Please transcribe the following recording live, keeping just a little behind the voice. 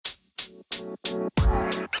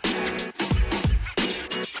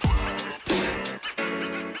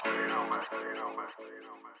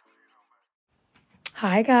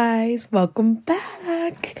Hi guys, welcome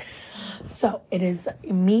back. So it is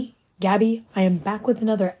me, Gabby. I am back with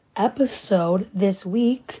another episode this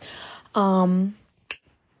week.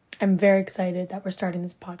 I'm very excited that we're starting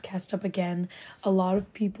this podcast up again. A lot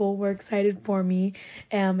of people were excited for me,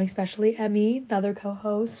 especially Emmy, the other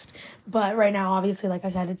co-host. But right now, obviously, like I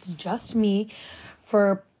said, it's just me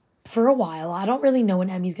for a while. I don't really know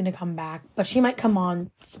when Emmy's going to come back, but she might come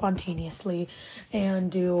on spontaneously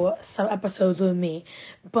and do some episodes with me.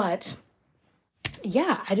 But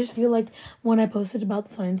yeah, I just feel like when I posted about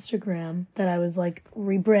this on Instagram that I was like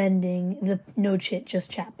rebranding the No Chit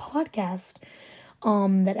Just Chat podcast,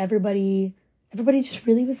 that everybody just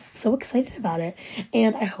really was so excited about it.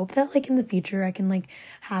 And I hope that like in the future I can like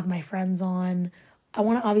have my friends on. I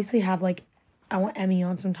want to obviously have like, I want Emmy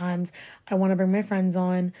on sometimes. I want to bring my friends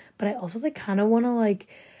on, but I also like kind of want to like,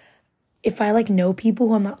 if I like know people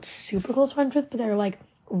who I'm not super close friends with, but they're like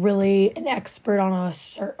really an expert on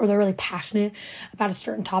or they're really passionate about a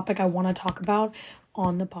certain topic I want to talk about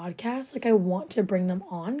on the podcast. Like I want to bring them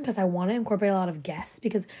on because I want to incorporate a lot of guests,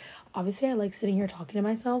 because obviously I like sitting here talking to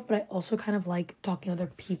myself, but I also kind of like talking to other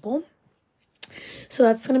people. So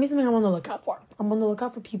that's going to be something I'm on the lookout for. I'm on the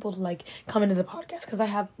lookout for people to like come into the podcast, because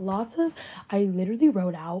I literally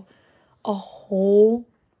wrote out a whole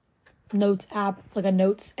notes app, like a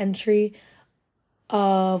notes entry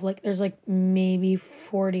of like, there's like maybe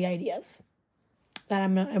 40 ideas that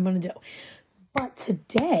I'm going to do. But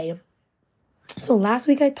today, so last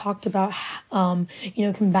week I talked about,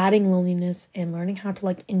 combating loneliness and learning how to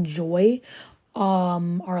like enjoy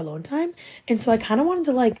our alone time. And so I kind of wanted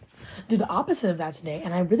to like do the opposite of that today.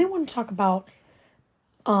 And I really want to talk about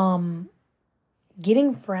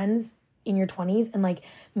getting friends in your 20s and like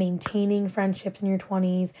maintaining friendships in your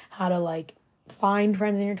 20s, how to like find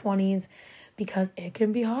friends in your 20s, because it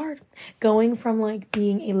can be hard going from like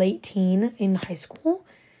being a late teen in high school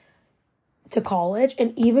to college,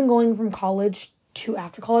 and even going from college to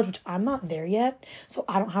after college, which I'm not there yet, so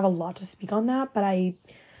I don't have a lot to speak on that, but I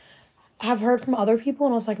have heard from other people,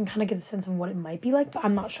 and also I can kind of get a sense of what it might be like, but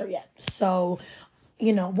I'm not sure yet. So,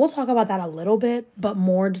 we'll talk about that a little bit, but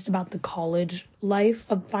more just about the college life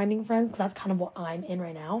of finding friends, because that's kind of what I'm in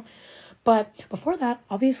right now. But before that,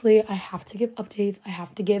 obviously, I have to give updates. I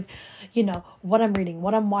have to give, what I'm reading,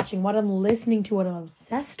 what I'm watching, what I'm listening to, what I'm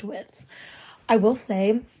obsessed with. I will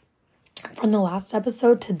say, from the last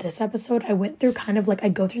episode to this episode, I went through kind of like, I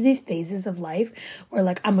go through these phases of life where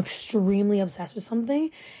like I'm extremely obsessed with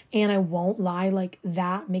something, and I won't lie, like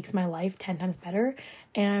that makes my life 10 times better.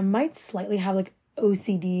 And I might slightly have like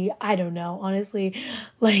OCD. I don't know, honestly.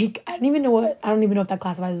 Like, I don't even know if that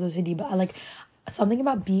classifies as OCD, but I like something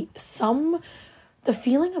about the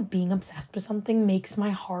feeling of being obsessed with something makes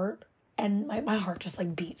my heart, and my heart just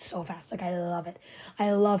like beats so fast. Like I love it.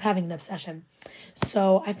 I love having an obsession.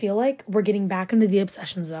 So I feel like we're getting back into the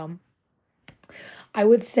obsession zone. I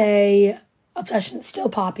would say obsession, still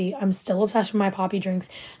Poppy. I'm still obsessed with my Poppy drinks.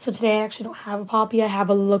 So today I actually don't have a Poppy. I have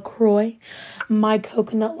a LaCroix. My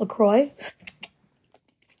coconut LaCroix.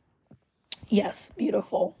 Yes,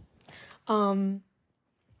 beautiful.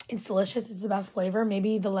 It's delicious. It's the best flavor.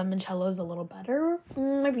 Maybe the limoncello is a little better.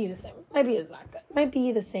 Might be the same. Maybe it's not good. Might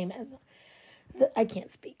be the same as... I can't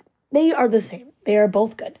speak. They are the same. They are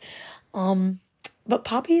both good. But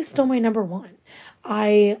Poppy is still my number one.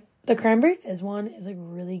 The cranberry fizz one is like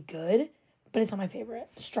really good, but it's not my favorite.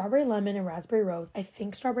 Strawberry lemon and raspberry rose. I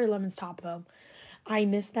think strawberry lemon's top though. I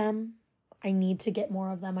miss them. I need to get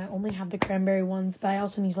more of them. I only have the cranberry ones, but I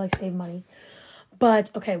also need to like save money.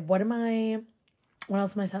 But okay, what else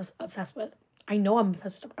am I obsessed with? I know I'm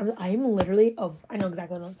obsessed with stuff. I know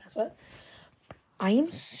exactly what I'm obsessed with. I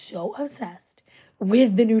am so obsessed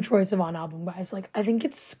with the new Troye Sivan album, guys. Like, I think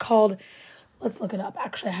it's called, let's look it up.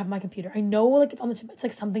 Actually, I have my computer. I know, like, it's on the tip. It's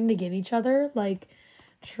like something to give each other. Like,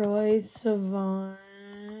 Troye Sivan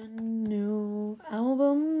new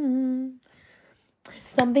album.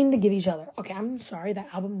 Something to give each other. Okay, I'm sorry. That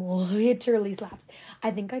album literally slaps.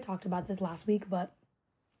 I think I talked about this last week, but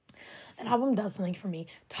that album does something for me.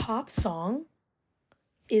 Top song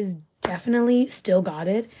is definitely Still Got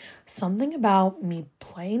It. Something about me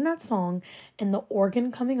playing that song and the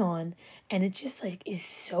organ coming on, and it just like is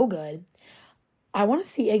so good. I want to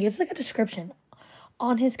see, it gives like a description.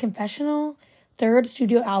 On his Confessional third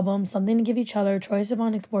studio album, Something to Give Each Other, Troye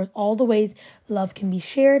Sivan explores all the ways love can be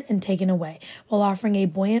shared and taken away, while offering a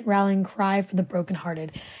buoyant, rallying cry for the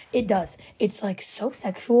brokenhearted. It does. It's like so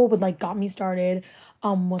sexual with like Got Me Started.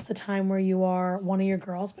 What's the time where you are one of your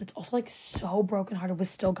girls, but it's also like so brokenhearted with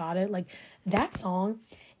Still Got It. Like that song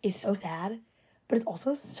is so sad, but it's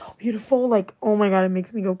also so beautiful. Like, oh my God, it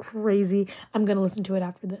makes me go crazy. I'm going to listen to it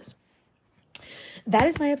after this. That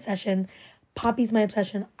is my obsession. Poppy's my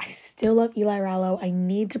obsession. I still love Eli Rallo. I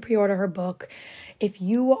need to pre-order her book. If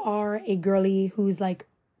you are a girly who's like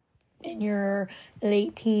in your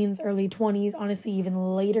late teens, early 20s, honestly,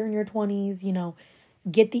 even later in your 20s, you know,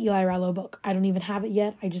 get the Eli Rallo book. I don't even have it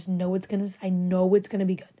yet. I just know it's gonna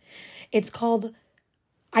be good. It's called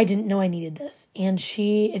I Didn't Know I Needed This. And if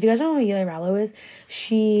you guys don't know who Eli Rallo is,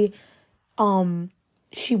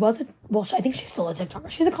 I think she's still a TikToker.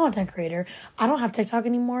 She's a content creator. I don't have TikTok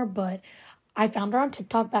anymore, but I found her on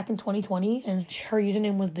TikTok back in 2020, and her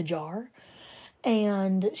username was The Jar.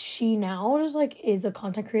 And she now just like is a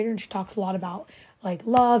content creator, and she talks a lot about like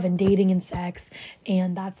love and dating and sex,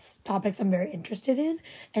 and that's topics I'm very interested in.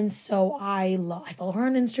 And so I follow her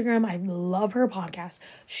on Instagram. I love her podcast.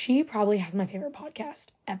 She probably has my favorite podcast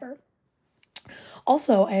ever.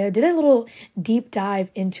 Also, I did a little deep dive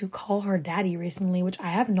into Call Her Daddy recently, which I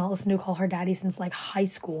have not listened to Call Her Daddy since like high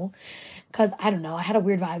school, because I don't know, I had a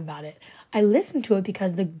weird vibe about it. I listened to it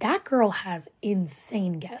because that girl has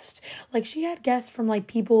insane guests. Like she had guests from like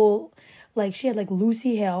people, like she had like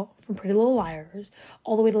Lucy Hale from Pretty Little Liars,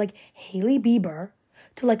 all the way to like Hailey Bieber,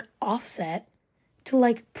 to like Offset, to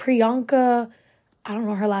like Priyanka, I don't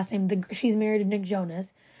know her last name, she's married to Nick Jonas,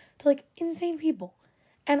 to like insane people.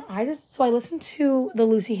 And I listened to the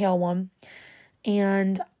Lucy Hale one,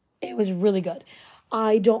 and it was really good.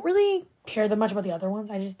 I don't really care that much about the other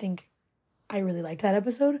ones. I just think I really liked that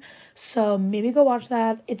episode. So maybe go watch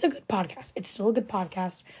that. It's a good podcast. It's still a good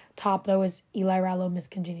podcast. Top, though, is Eli Rallo, Miss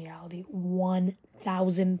Congeniality.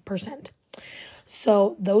 1000%.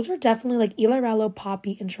 So those are definitely like Eli Rallo,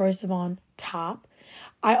 Poppy, and Troye Sivan top.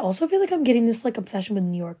 I also feel like I'm getting this like obsession with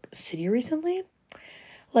New York City recently.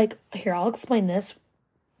 Like, here, I'll explain this.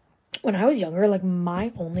 When I was younger, like,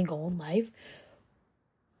 my only goal in life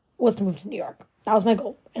was to move to New York. That was my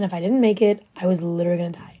goal. And if I didn't make it, I was literally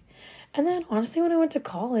going to die. And then, honestly, when I went to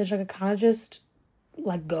college, like, I kind of just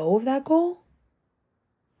let go of that goal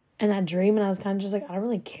and that dream. And I was kind of just like, I don't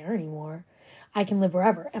really care anymore. I can live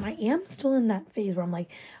wherever. And I am still in that phase where I'm like,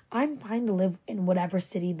 I'm fine to live in whatever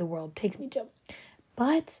city the world takes me to.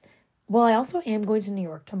 But well, I also am going to New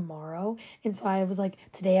York tomorrow, and so I was like,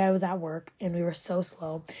 today I was at work, and we were so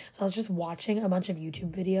slow, so I was just watching a bunch of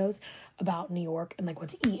YouTube videos about New York, and like what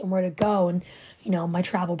to eat, and where to go, and, you know, my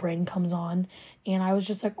travel brain comes on, and I was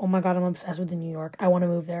just like, oh my God, I'm obsessed with New York. I want to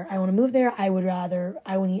move there. I need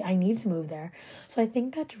to move there, so I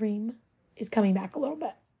think that dream is coming back a little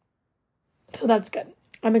bit, so that's good.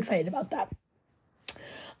 I'm excited about that.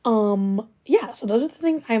 Yeah, so those are the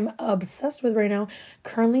things I'm obsessed with right now.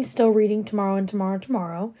 Currently still reading Tomorrow and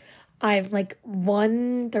Tomorrow. I've like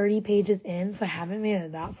 130 pages in, so I haven't made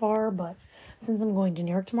it that far, but since I'm going to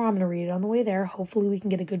New York tomorrow, I'm going to read it on the way there. Hopefully we can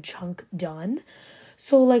get a good chunk done.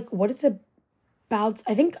 So like what it's about,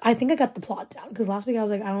 I think I got the plot down, because last week I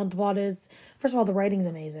was like, I don't know what the plot is. First of all, the writing's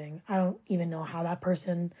amazing. I don't even know how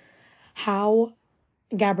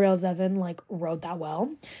Gabrielle Zevin like wrote that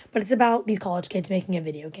well, but it's about these college kids making a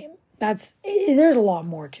video game. There's a lot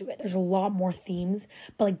more to it. There's a lot more themes,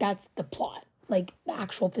 but like that's the plot, like the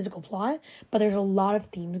actual physical plot, but there's a lot of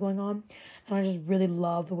themes going on, and I just really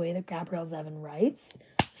love the way that Gabrielle Zevin writes.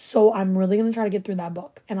 So I'm really going to try to get through that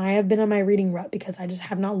book, and I have been on my reading rut because I just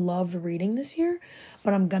have not loved reading this year,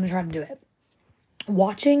 but I'm going to try to do it.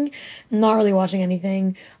 Not really watching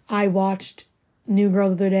anything. I watched New Girl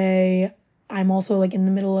the other day. I'm also like in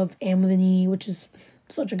the middle of Anne with an E, which is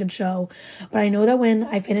such a good show. But I know that when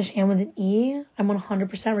I finish Anne with an E, I'm 100%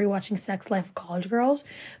 rewatching Sex Life of College Girls,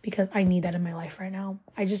 because I need that in my life right now.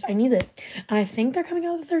 I need it. And I think they're coming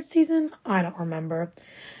out with the 3rd season. I don't remember.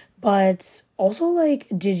 But also, like,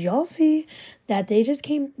 did y'all see that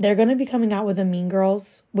they're going to be coming out with a Mean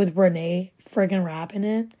Girls with Renee friggin' Rapp in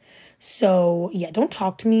it. So yeah, don't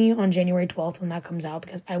talk to me on January 12th when that comes out,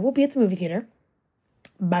 because I will be at the movie theater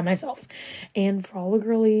by myself. And for all the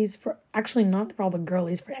girlies, not for all the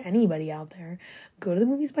girlies, for anybody out there, go to the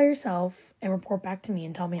movies by yourself and report back to me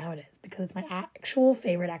and tell me how it is, because it's my actual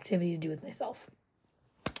favorite activity to do with myself.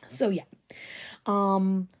 So yeah.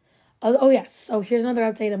 Oh yes, so here's another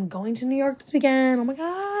update. I'm going to New York this weekend. Oh my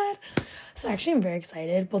God. So actually I'm very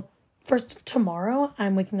excited. But first, tomorrow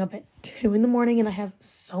I'm waking up at 2 a.m. and I have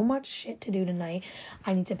so much shit to do tonight.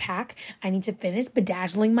 I need to pack. I need to finish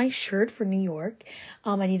bedazzling my shirt for New York.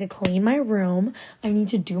 I need to clean my room. I need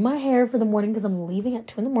to do my hair for the morning because I'm leaving at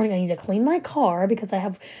 2 a.m. I need to clean my car because I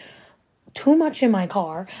have too much in my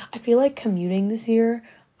car. I feel like commuting this year,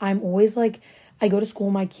 I'm always like, I go to school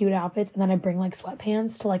in my cute outfits, and then I bring, like,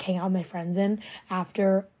 sweatpants to, like, hang out with my friends in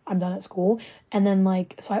after I'm done at school. And then,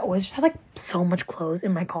 like, so I always just have, like, so much clothes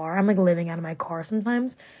in my car. I'm, like, living out of my car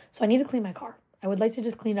sometimes. So I need to clean my car. I would like to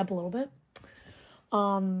just clean it up a little bit.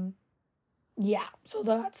 Yeah, so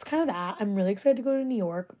that's kind of that. I'm really excited to go to New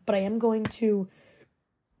York, but I'm going to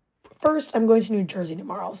New Jersey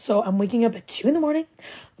tomorrow. So I'm waking up at 2 in the morning.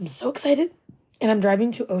 I'm so excited. And I'm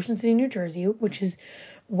driving to Ocean City, New Jersey, which is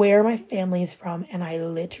where my family is from. And I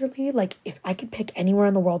literally, like, if I could pick anywhere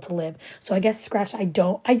in the world to live, so I guess scratch,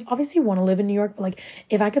 I obviously want to live in New York, but, like,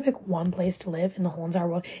 if I could pick one place to live in the whole entire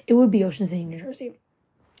world, it would be Ocean City, New Jersey.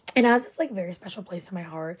 And it has this, like, very special place in my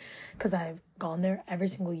heart because I've gone there every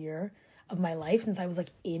single year of my life since I was, like,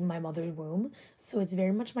 in my mother's womb. So it's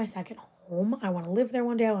very much my second home. I want to live there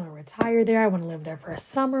one day. I want to retire there. I want to live there for a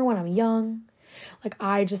summer when I'm young. Like,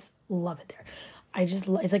 I just love it there.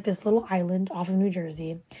 It's like this little island off of New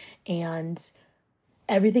Jersey, and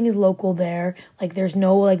everything is local there. Like, there's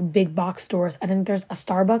no, like, big box stores. I think there's a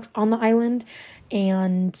Starbucks on the island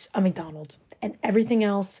and a McDonald's, and everything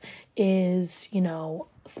else is, you know,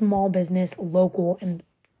 small business, local, and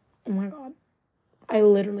oh my God, I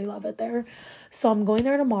literally love it there. So I'm going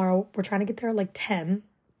there tomorrow. We're trying to get there at, like, 10.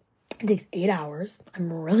 It takes 8 hours.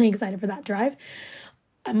 I'm really excited for that drive.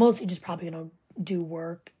 I'm mostly just probably gonna do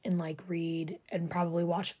work and, like, read and probably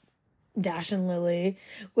watch Dash and Lily,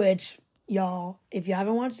 which, y'all, if you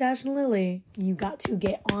haven't watched Dash and Lily, you got to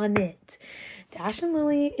get on it. Dash and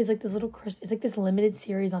Lily is like this it's like this limited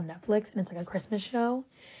series on Netflix, and it's like a Christmas show.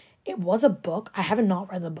 It was a book. I haven't not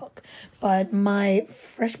read the book, but my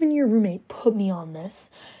freshman year roommate put me on this,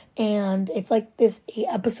 and it's like this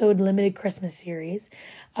 8-episode limited Christmas series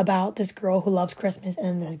about this girl who loves Christmas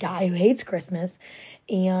and this guy who hates Christmas.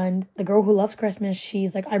 And the girl who loves Christmas,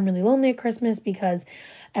 she's like, I'm really lonely at Christmas because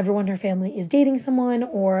everyone in her family is dating someone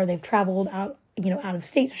or they've traveled out, you know, out of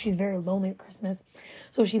state. So she's very lonely at Christmas.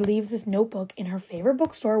 So she leaves this notebook in her favorite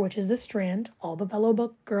bookstore, which is the Strand. All the fellow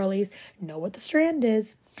book girlies know what the Strand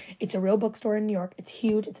is. It's a real bookstore in New York. It's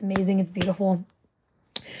huge. It's amazing. It's beautiful.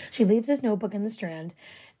 She leaves this notebook in the Strand,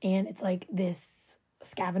 and it's like this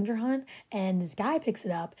scavenger hunt, and this guy picks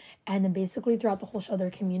it up, and then basically throughout the whole show they're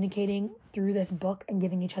communicating through this book and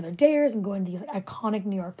giving each other dares and going to these, like, iconic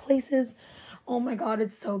New York places. Oh my God,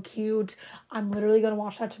 it's so cute. I'm literally gonna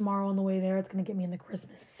watch that tomorrow on the way there. It's gonna get me in the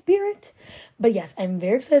Christmas spirit. But yes, I'm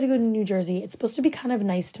very excited to go to New Jersey. It's supposed to be kind of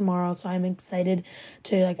nice tomorrow, so I'm excited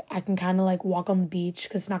to, like, I can kind of, like, walk on the beach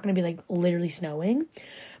because it's not gonna be, like, literally snowing.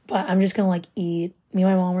 But I'm just gonna, like, eat. Me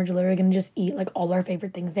and my mom are literally gonna just eat, like, all our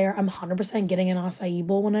favorite things there. I'm 100% getting an acai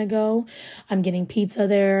bowl when I go. I'm getting pizza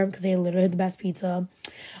there because they literally have the best pizza.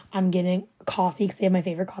 I'm getting coffee because they have my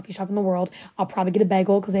favorite coffee shop in the world. I'll probably get a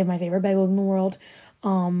bagel because they have my favorite bagels in the world.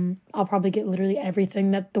 I'll probably get literally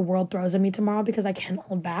everything that the world throws at me tomorrow because I can't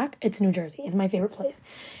hold back. It's New Jersey. It's my favorite place.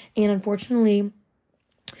 And unfortunately,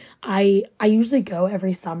 I usually go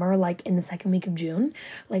every summer, like, in the second week of June,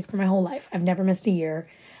 like, for my whole life. I've never missed a year.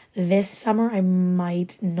 This summer, I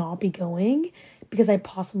might not be going because I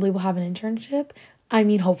possibly will have an internship. I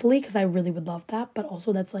mean, hopefully, because I really would love that. But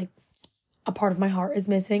also, that's, like, a part of my heart is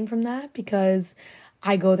missing from that because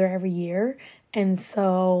I go there every year. And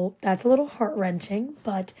so that's a little heart-wrenching,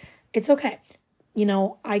 but it's okay. You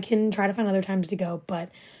know, I can try to find other times to go, but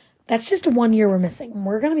that's just 1 year we're missing.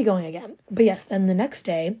 We're going to be going again. But yes, then the next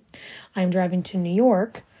day, I'm driving to New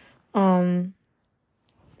York, and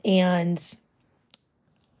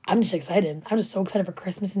I'm just excited. I'm just so excited for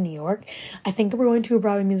Christmas in New York. I think we're going to a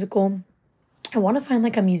Broadway musical. I want to find,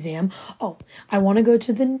 like, a museum. Oh, I want to go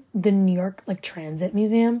to the New York, like, Transit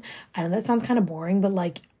Museum. I know that sounds kind of boring, but,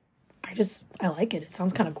 like, I like it. It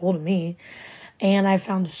sounds kind of cool to me. And I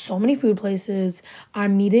found so many food places.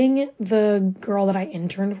 I'm meeting the girl that I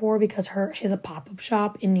interned for because she has a pop-up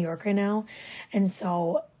shop in New York right now. And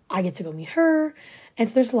so I get to go meet her. And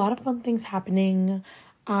so there's a lot of fun things happening.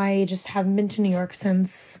 I just haven't been to New York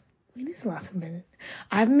since, when is the last time I've been?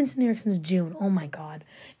 I haven't been to New York since June. Oh my God.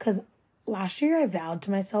 Because last year I vowed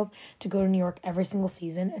to myself to go to New York every single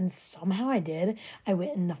season, and somehow I did. I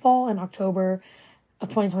went in the fall and October of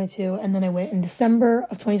 2022, and then I went in December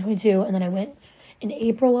of 2022, and then I went in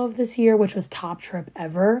April of this year, which was top trip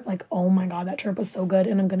ever. Like, oh my God, that trip was so good,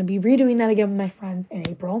 and I'm going to be redoing that again with my friends in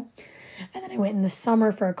April. And then I went in the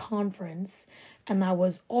summer for a conference, and that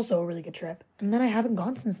was also a really good trip. And then I haven't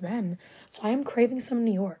gone since then. So I am craving some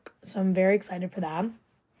New York. So I'm very excited for that.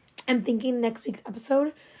 I'm thinking next week's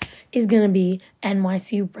episode is going to be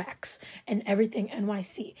NYC Rex and everything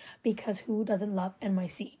NYC, because who doesn't love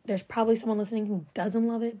NYC? There's probably someone listening who doesn't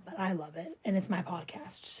love it, but I love it, and it's my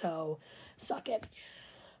podcast, so suck it.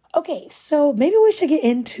 Okay, so maybe we should get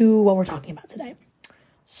into what we're talking about today.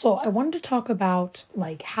 So I wanted to talk about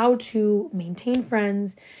like how to maintain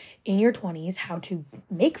friends in your 20s, how to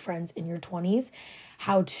make friends in your 20s,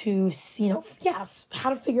 how to, how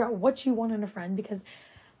to figure out what you want in a friend, because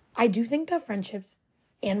I do think that friendships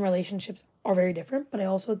and relationships are very different, but I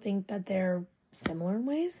also think that they're similar in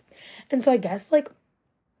ways. And so I guess like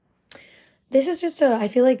this is just I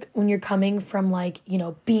feel like when you're coming from like,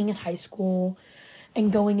 being in high school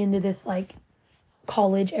and going into this like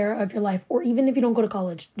college era of your life, or even if you don't go to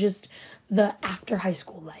college, just the after high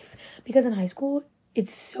school life. Because in high school,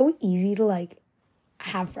 it's so easy to like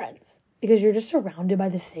have friends because you're just surrounded by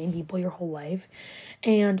the same people your whole life.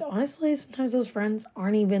 And honestly, sometimes those friends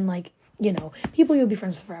aren't even like, people you'll be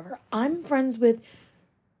friends with forever. I'm friends with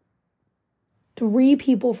 3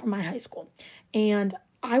 people from my high school, and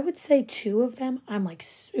I would say 2 of them I would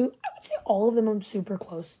say all of them I'm super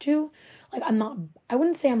close to. Like I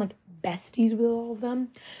wouldn't say I'm like besties with all of them,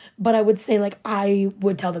 but I would say like I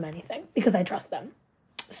would tell them anything because I trust them.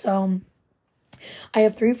 So I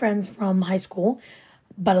have 3 friends from high school,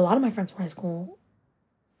 but a lot of my friends from high school,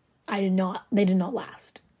 they did not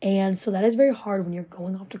last. And so that is very hard when you're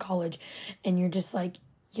going off to college and you're just like,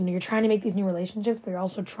 you're trying to make these new relationships, but you're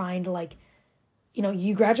also trying to like,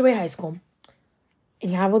 you graduate high school and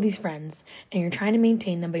you have all these friends and you're trying to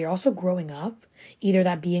maintain them, but you're also growing up, either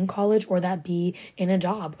that be in college or that be in a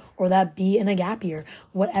job or that be in a gap year,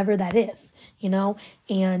 whatever that is,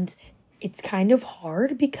 and it's kind of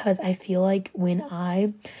hard because I feel like when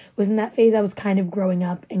I was in that phase, I was kind of growing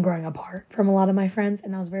up and growing apart from a lot of my friends.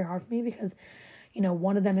 And that was very hard for me because,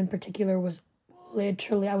 one of them in particular was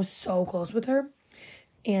literally, I was so close with her.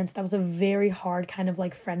 And that was a very hard kind of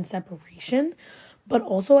like friend separation. But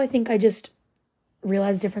also I think I just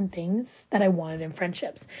realized different things that I wanted in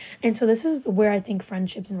friendships. And so this is where I think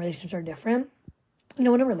friendships and relationships are different. In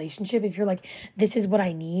a relationship, if you're like, this is what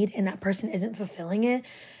I need, and that person isn't fulfilling it,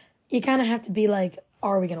 you kind of have to be like,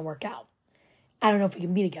 are we going to work out? I don't know if we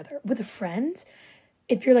can be together. With a friend,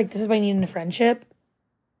 if you're like, this is what I need in a friendship,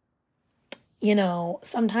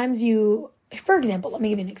 sometimes for example, let me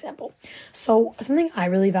give you an example. So something I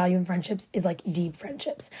really value in friendships is like deep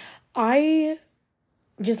friendships. I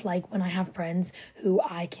just like when I have friends who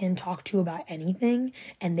I can talk to about anything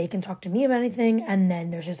and they can talk to me about anything, and then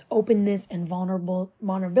there's just openness and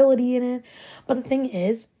vulnerability in it. But the thing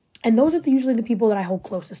is, and those are usually the people that I hold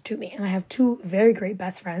closest to me, and I have 2 very great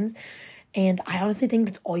best friends, and I honestly think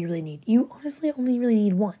that's all you really need. You honestly only really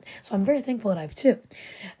need 1, so I'm very thankful that I have 2.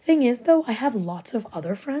 Thing is, though, I have lots of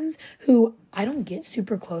other friends who I don't get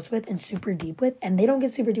super close with and super deep with, and they don't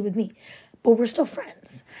get super deep with me, but we're still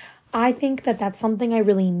friends. I think that that's something I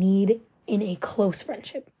really need in a close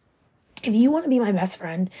friendship. If you want to be my best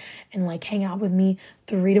friend and like hang out with me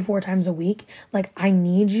 3 to 4 times a week, like I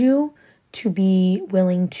need you to be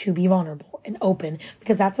willing to be vulnerable and open,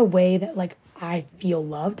 because that's a way that like I feel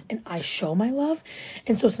loved and I show my love.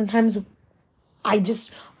 And so sometimes I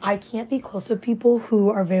can't be close with people who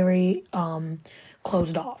are very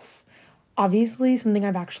closed off. Obviously, something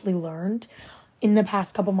I've actually learned in the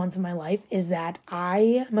past couple months of my life is that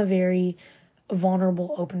I am a very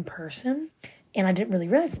vulnerable, open person, and I didn't really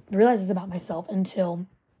realize this about myself until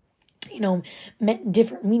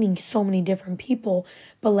meeting so many different people.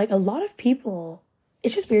 But like a lot of people,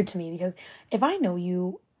 it's just weird to me because if I know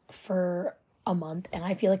you for a month and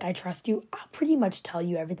I feel like I trust you, I'll pretty much tell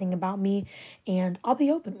you everything about me and I'll be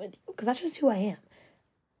open with you because that's just who I am.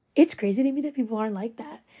 It's crazy to me that people aren't like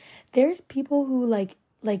that. There's people who like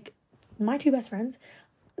my 2 best friends,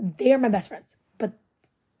 they are my best friends, but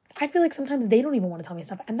I feel like sometimes they don't even want to tell me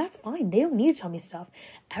stuff, and that's fine. They don't need to tell me stuff.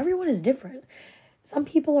 Everyone is different. Some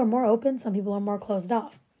people are more open, some people are more closed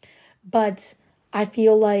off. But I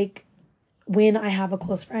feel like when I have a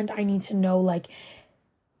close friend, I need to know, like,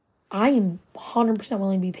 I am 100%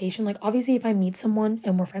 willing to be patient. Like, obviously, if I meet someone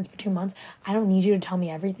and we're friends for 2 months, I don't need you to tell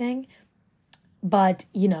me everything. But,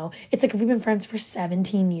 it's like if we've been friends for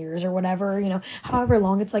 17 years or whatever, however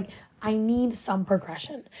long, it's like, I need some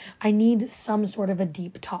progression. I need some sort of a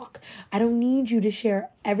deep talk. I don't need you to share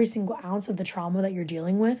every single ounce of the trauma that you're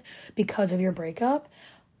dealing with because of your breakup.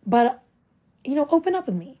 But, open up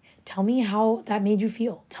with me. Tell me how that made you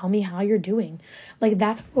feel. Tell me how you're doing. Like,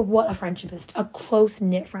 that's what a friendship is. A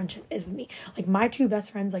close-knit friendship is with me. Like, my 2 best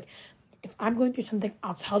friends, like, if I'm going through something,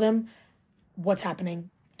 I'll tell them what's happening.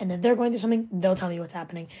 And if they're going through something, they'll tell me what's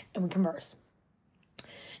happening. And we converse.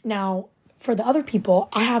 Now, for the other people,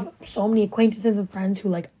 I have so many acquaintances and friends who,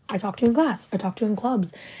 like, I talk to in class, I talk to in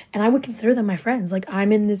clubs, and I would consider them my friends. Like,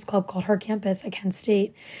 I'm in this club called Her Campus at Kent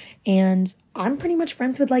State, and I'm pretty much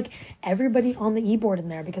friends with, like, everybody on the e-board in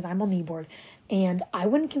there because I'm on the e-board. And I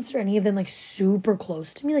wouldn't consider any of them like super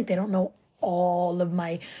close to me. Like they don't know all of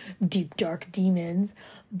my deep, dark demons.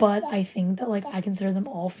 But I think that like I consider them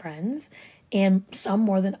all friends. And some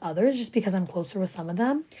more than others just because I'm closer with some of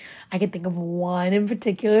them. I can think of one in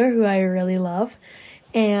particular who I really love.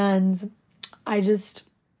 And I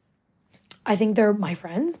think they're my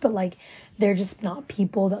friends, but like they're just not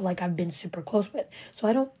people that like I've been super close with. So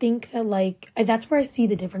I don't think that like that's where I see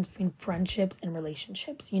the difference between friendships and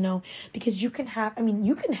relationships, because you can have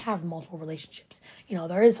multiple relationships.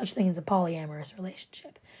 There is such thing as a polyamorous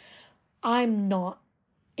relationship. I'm not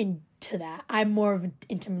into that. I'm more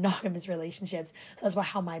into monogamous relationships. So that's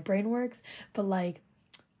how my brain works. But like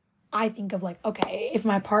I think of like, okay, if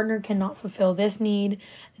my partner cannot fulfill this need,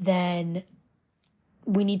 then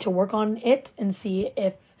we need to work on it and see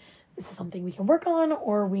if this is something we can work on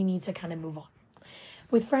or we need to kind of move on.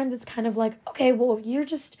 With friends, it's kind of like, okay, well, if you're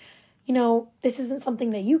just, this isn't something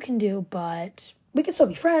that you can do, but we can still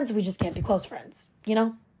be friends. We just can't be close friends,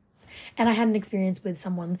 And I had an experience with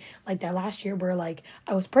someone like that last year where like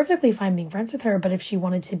I was perfectly fine being friends with her, but if she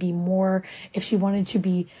wanted to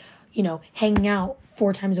be, hanging out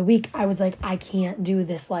 4 times a week, I was like, I can't do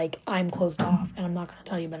this. Like I'm closed off and I'm not going to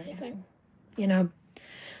tell you about anything,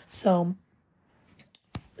 So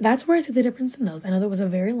that's where I see the difference in those. I know that was a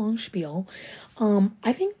very long spiel.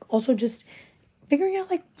 I think also just figuring out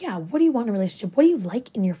like, yeah, what do you want in a relationship? What do you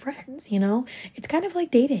like in your friends? It's kind of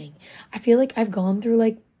like dating. I feel like I've gone through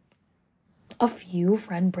like a few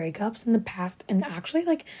friend breakups in the past, and actually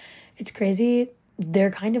like it's crazy.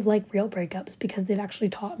 They're kind of like real breakups because they've actually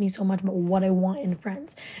taught me so much about what I want in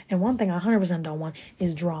friends. And one thing I 100% don't want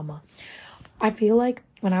is drama. I feel like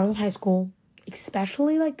when I was in high school,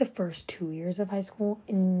 especially like the first 2 years of high school,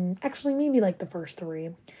 and actually maybe like the first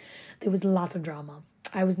 3, there was lots of drama.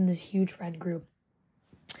 I was in this huge friend group.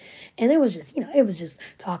 And it was just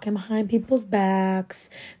talking behind people's backs.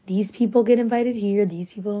 These people get invited here. These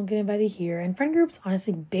people don't get invited here. And friend groups,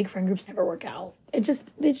 honestly, big friend groups never work out. They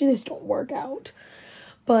just don't work out.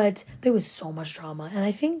 But there was so much drama. And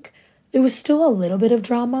I think there was still a little bit of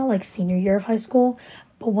drama, like senior year of high school.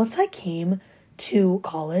 But once I came to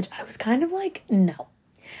college, I was kind of like, no,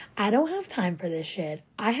 I don't have time for this shit.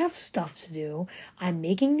 I have stuff to do. I'm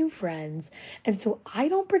making new friends. And so I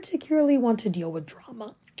don't particularly want to deal with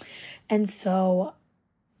drama. And so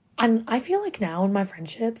I feel like now in my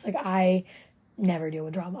friendships, like I never deal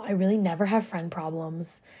with drama. I really never have friend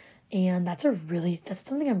problems. And that's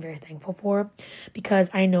something I'm very thankful for, because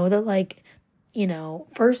I know that like,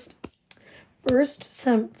 first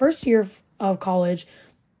year of college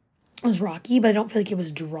was rocky, but I don't feel like it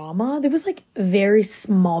was drama. There was like very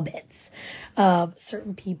small bits of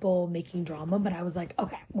certain people making drama, but I was like,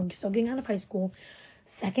 okay, we're still getting out of high school.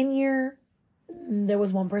 Second year, there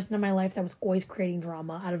was one person in my life that was always creating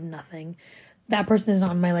drama out of nothing. That person is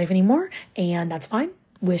not in my life anymore, and that's fine.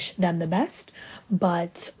 Wish them the best.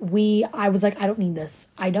 But I was like, I don't need this.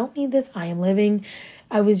 I am living.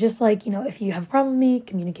 I was just like, if you have a problem with me,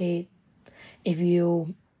 communicate. If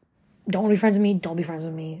you don't want to be friends with me, don't be friends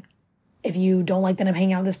with me. If you don't like that I'm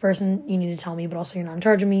hanging out with this person, you need to tell me, but also you're not in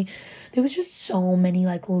charge of me. There was just so many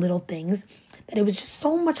like little things that it was just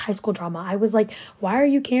so much high school drama. I was like, why are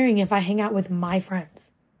you caring if I hang out with my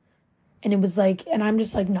friends? And it was like, and I'm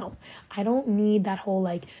just like, no, I don't need that whole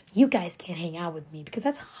like, you guys can't hang out with me, because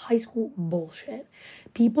that's high school bullshit.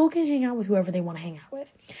 People can hang out with whoever they want to hang out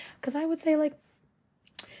with. Because I would say like,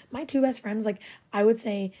 my 2 best friends, like I would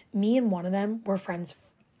say me and one of them were friends.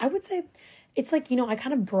 I would say it's like, I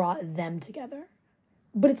kind of brought them together,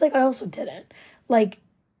 but it's like, I also didn't. Like,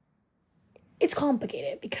 it's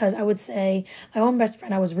complicated because I would say my one best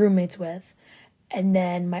friend I was roommates with, and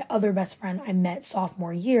then my other best friend I met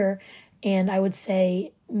sophomore year, and I would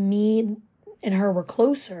say me and her were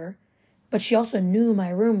closer, but she also knew my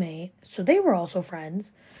roommate, so they were also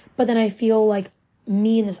friends. But then I feel like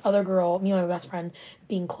me and this other girl, me and my best friend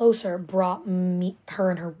being closer, brought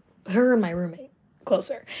her and my roommate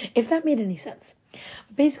closer, if that made any sense.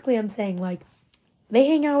 Basically, I'm saying like, they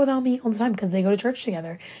hang out without me all the time because they go to church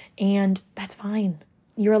together, and that's fine.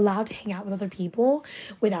 You're allowed to hang out with other people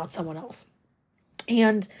without someone else,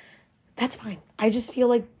 and that's fine. I just feel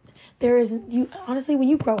like honestly, when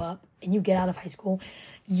you grow up and you get out of high school,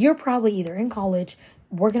 you're probably either in college,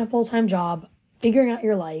 working a full-time job, figuring out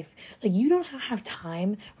your life. Like, you don't have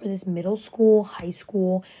time for this middle school, high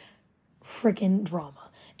school freaking drama.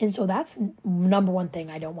 And so that's number one thing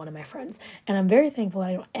I don't want in my friends. And I'm very thankful that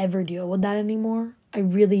I don't ever deal with that anymore. I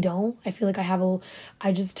really don't. I feel like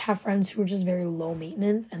I just have friends who are just very low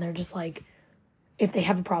maintenance, and they're just like, if they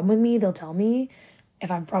have a problem with me, they'll tell me. If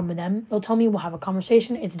I have a problem with them, they'll tell me, we'll have a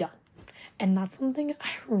conversation, it's done. And that's something I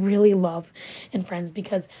really love in friends,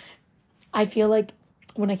 because I feel like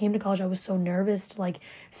when I came to college, I was so nervous to like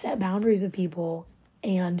set boundaries with people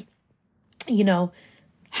and, you know,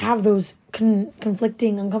 have those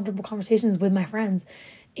conflicting, uncomfortable conversations with my friends.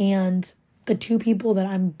 And the two people that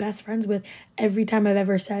I'm best friends with, every time I've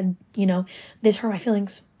ever said, you know, this hurt my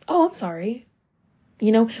feelings, oh, I'm sorry.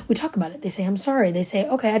 You know, we talk about it. They say, I'm sorry. They say,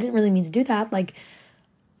 okay, I didn't really mean to do that. Like,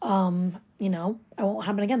 you know, I won't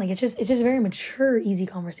happen again. Like, it's just a very mature, easy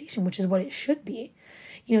conversation, which is what it should be.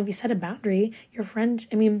 You know, if you set a boundary, your friend,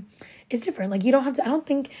 I mean, it's different. Like, you don't have to, I don't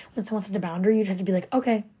think when someone sets a boundary, you just have to be like,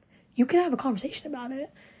 okay, you can have a conversation about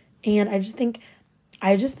it. And I just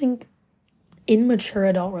think in mature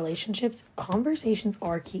adult relationships, conversations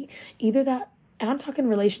are key. Either that, and I'm talking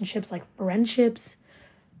relationships like friendships,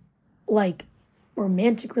 like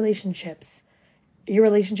romantic relationships, your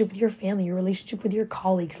relationship with your family, your relationship with your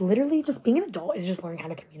colleagues. Literally, just being an adult is just learning how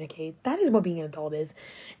to communicate. That is what being an adult is.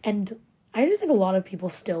 And I just think a lot of people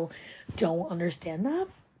still don't understand that.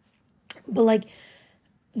 But like,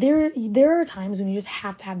 there are times when you just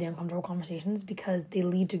have to have the uncomfortable conversations because they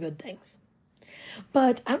lead to good things.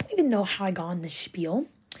 But I don't even know how I got on this spiel.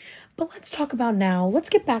 But let's talk about now. Let's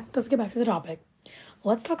get back to the topic.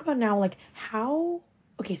 Let's talk about now, like, how.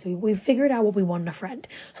 Okay, so we've figured out what we want in a friend.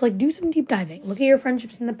 So, like, do some deep diving. Look at your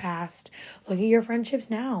friendships in the past. Look at your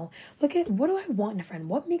friendships now. Look at, what do I want in a friend?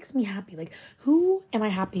 What makes me happy? Like, who am I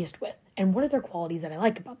happiest with? And what are their qualities that I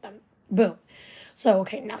like about them? Boom. So,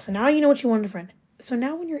 okay, now you know what you want in a friend. So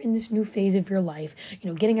now when you're in this new phase of your life, you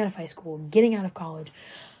know, getting out of high school, getting out of college,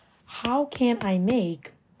 how can I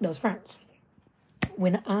make those friends?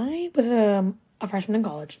 When I was a freshman in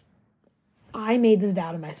college, I made this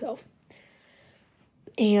vow to myself.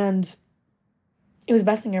 And it was the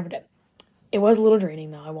best thing I ever did. It was a little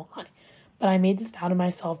draining, though, I won't lie. But I made this vow to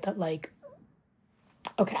myself that, like,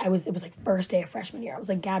 okay, it was like first day of freshman year. I was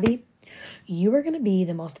like, Gabby, you are going to be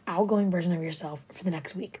the most outgoing version of yourself for the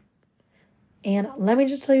next week. And let me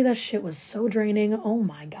just tell you, that shit was so draining. Oh,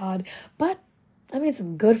 my God. But I made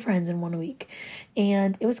some good friends in 1 week.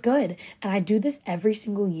 And it was good. And I do this every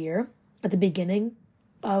single year at the beginning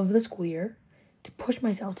of the school year, to push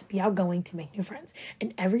myself to be outgoing, to make new friends.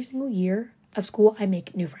 And every single year of school, I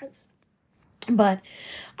make new friends. But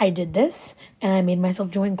I did this, and I made myself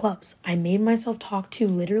join clubs. I made myself talk to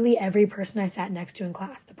literally every person I sat next to in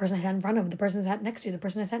class. The person I sat in front of, the person I sat next to, the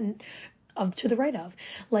person I sat to the right of.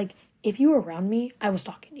 Like, if you were around me, I was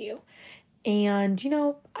talking to you. And, you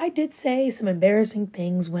know, I did say some embarrassing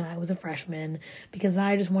things when I was a freshman, because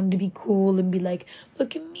I just wanted to be cool and be like,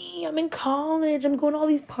 look at me, I'm in college, I'm going to all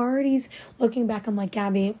these parties. Looking back, I'm like,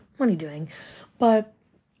 Gabby, what are you doing? But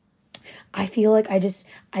I feel like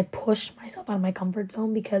I pushed myself out of my comfort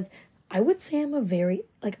zone, because I would say I'm a very,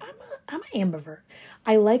 like, I'm an ambivert.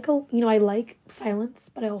 I like silence,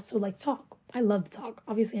 but I also like to talk. I love to talk.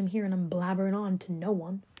 Obviously, I'm here and I'm blabbering on to no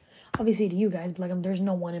one. Obviously to you guys, but like, there's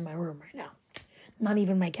no one in my room right now. Not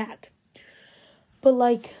even my cat. But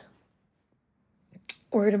like,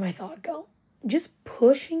 where did my thought go? Just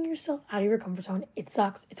pushing yourself out of your comfort zone. It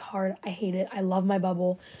sucks. It's hard. I hate it. I love my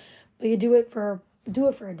bubble. But you do it for a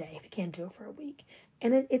day if you can't do it for a week.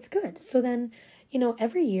 And it's good. So then, you know,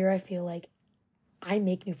 every year I feel like I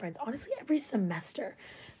make new friends. Honestly, every semester.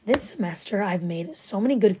 This semester, I've made so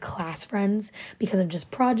many good class friends because of just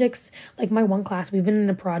projects. Like my one class, we've been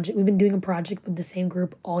doing a project with the same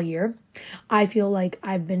group all year. I feel like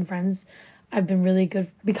I've been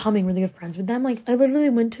becoming really good friends with them. Like, I literally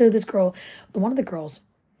went to this girl, one of the girls,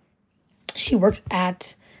 she works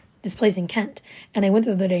at this place in Kent. And I went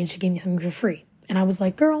the other day and she gave me something for free. And I was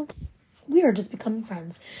like, girl, we are just becoming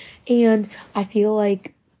friends. And I feel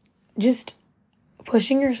like just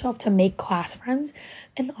pushing yourself to make class friends.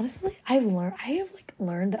 And honestly, I have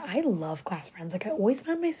learned that I love class friends. Like, I always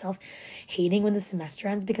find myself hating when the semester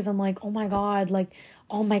ends, because I'm like, oh my God, like,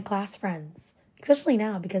 all my class friends, especially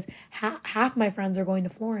now, because half my friends are going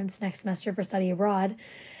to Florence next semester for study abroad.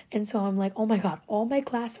 And so I'm like, oh my God, all my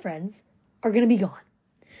class friends are going to be gone.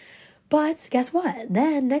 But guess what?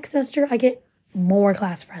 Then next semester I get more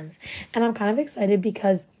class friends. And I'm kind of excited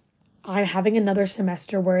because I'm having another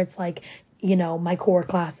semester where it's like, you know, my core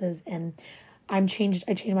classes, and I changed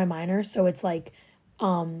my minor, so it's like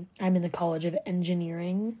I'm in the College of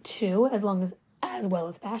Engineering too, as well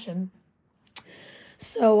as fashion.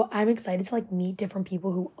 So I'm excited to like meet different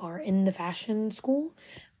people who are in the fashion school,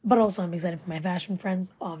 but also I'm excited for my fashion friends,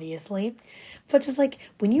 obviously. But just like,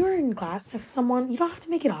 when you are in class next to someone, you don't have to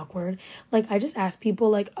make it awkward. Like, I just ask people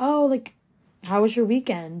like, oh, like, how was your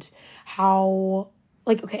weekend?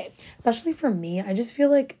 Okay, especially for me, I just feel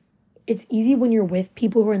like it's easy when you're with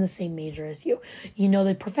people who are in the same major as you. You know,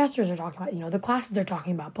 the professors are talking about, you know, the classes they're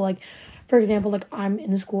talking about. But like, for example, like I'm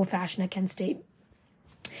in the School of Fashion at Kent State.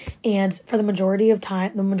 And for the majority of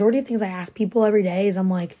things I ask people every day is I'm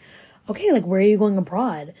like, okay, like, where are you going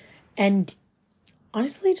abroad? And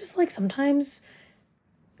honestly, just like sometimes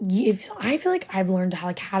I feel like I've learned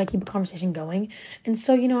how to keep a conversation going. And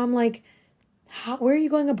so, you know, I'm like, where are you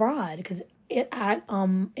going abroad? Because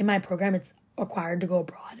in my program, it's required to go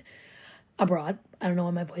abroad. I don't know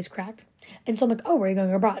why my voice cracked. And so I'm like, oh, where are you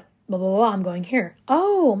going abroad? Blah, blah, blah, I'm going here.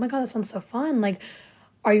 Oh my God, that sounds so fun. Like,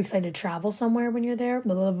 are you excited to travel somewhere when you're there?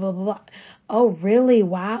 Blah, blah, blah, blah, blah. Oh, really?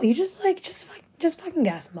 Wow. You just fucking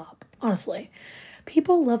gas them up. Honestly.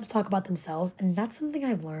 People love to talk about themselves, and that's something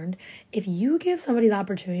I've learned. If you give somebody the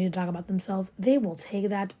opportunity to talk about themselves, they will take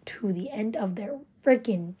that to the end of their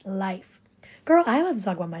freaking life. Girl, I love to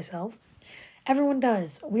talk about myself. Everyone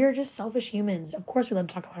does. We are just selfish humans. Of course we love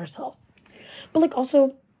to talk about ourselves. But like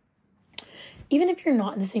also, even if you're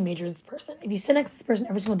not in the same major as this person, if you sit next to this person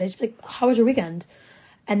every single day, just be like, how was your weekend?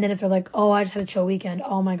 And then if they're like, oh, I just had a chill weekend.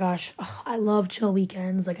 Oh my gosh, I love chill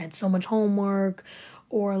weekends. Like I had so much homework.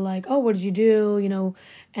 Or like, oh, what did you do? You know,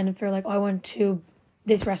 and if they're like, oh, I went to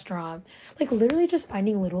this restaurant. Like literally just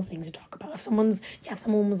finding little things to talk about. If someone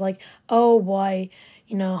was like, oh boy,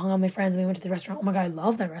 you know, hung out with my friends and we went to the restaurant. Oh my God, I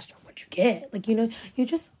love that restaurant. What'd you get? Like, you know, you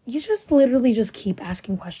just literally just keep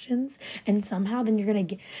asking questions and somehow then you're going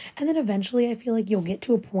to get, and then eventually I feel like you'll get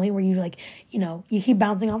to a point where you like, you know, you keep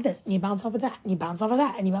bouncing off this and you bounce off of that and you bounce off of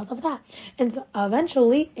that and you bounce off of that. And so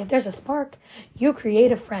eventually, if there's a spark, you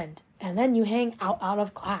create a friend and then you hang out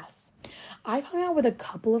of class. I've hung out with a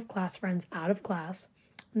couple of class friends out of class.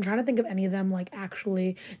 I'm trying to think of any of them like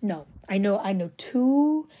actually, no, I know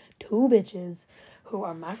two bitches who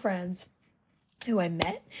are my friends who I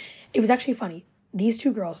met. It was actually funny. These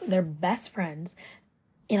two girls, they're best friends.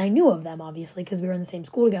 And I knew of them, obviously, because we were in the same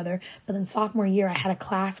school together. But then sophomore year, I had a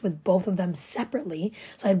class with both of them separately.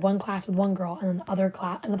 So I had one class with one girl and then another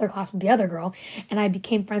class with the other girl. And I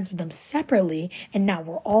became friends with them separately. And now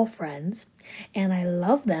we're all friends. And I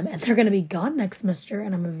love them. And they're going to be gone next semester.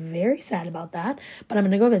 And I'm very sad about that. But I'm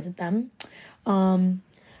going to go visit them.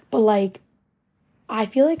 But like, I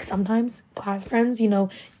feel like sometimes class friends, you know,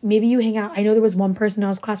 maybe you hang out. I know there was one person I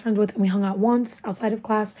was class friends with and we hung out once outside of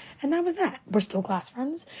class and that was that. We're still class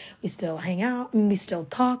friends. We still hang out and we still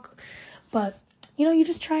talk. But, you know, you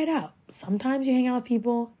just try it out. Sometimes you hang out with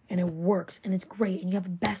people and it works and it's great and you have a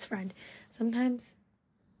best friend. Sometimes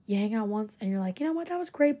you hang out once and you're like, you know what, that was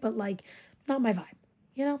great, but like not my vibe,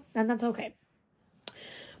 you know, and that's okay.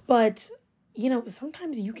 But, you know,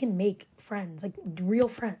 sometimes you can make friends, like real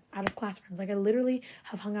friends, out of class friends. Like I literally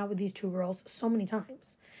have hung out with these two girls so many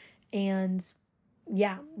times. And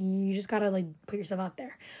yeah, you just gotta like put yourself out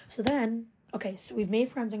there. So then, okay, so we've made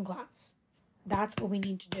friends in class. That's what we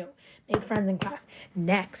need to do. Make friends in class.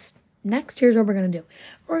 Next, here's what we're gonna do.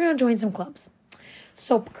 We're gonna join some clubs.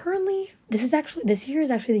 So currently, this year is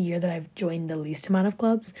actually the year that I've joined the least amount of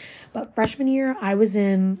clubs. But freshman year, I was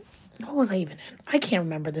in, what was I even in? I can't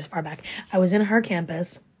remember this far back. I was in her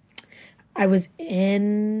campus. Was I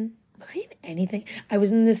in anything? I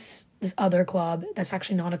was in this other club that's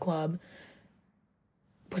actually not a club.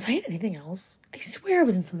 Was I in anything else? I swear I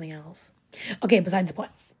was in something else. Okay, besides the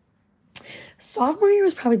point. Sophomore year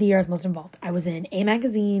was probably the year I was most involved. I was in A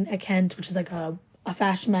Magazine at Kent, which is like a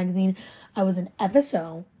fashion magazine. I was in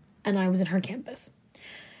FSO, and I was in her campus.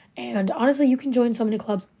 And honestly, you can join so many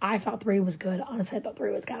clubs. I thought 3 was good. Honestly, I thought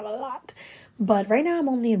 3 was kind of a lot. But right now, I'm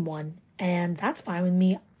only in 1. And that's fine with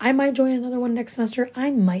me. I might join another one next semester.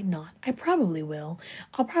 I might not. I probably will.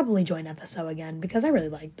 I'll probably join FSO again because I really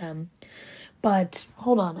like them. But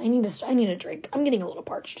hold on. I need a drink. I'm getting a little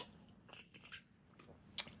parched.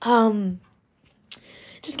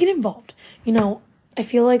 Just get involved. You know, I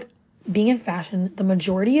feel like being in fashion, the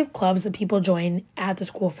majority of clubs that people join at the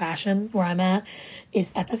School of Fashion where I'm at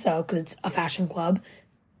is FSO because it's a fashion club.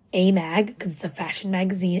 A-Mag, because it's a fashion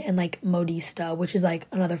magazine, and like Modista, which is like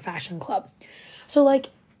another fashion club. So like,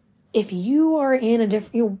 if you are in a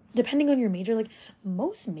different, you know, depending on your major, like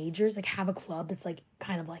most majors like have a club that's like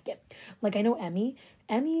kind of like it. Like I know Emmy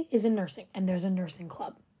is in nursing, and there's a nursing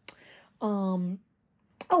club.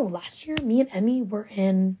 Last year, me and Emmy were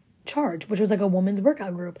in Charge, which was like a woman's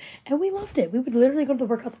workout group, and we loved it. We would literally go to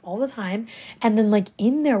the workouts all the time, and then like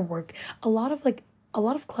in their work, a lot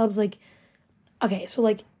of clubs like, okay, so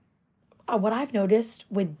like, what I've noticed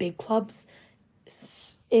with big clubs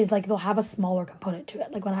is like they'll have a smaller component to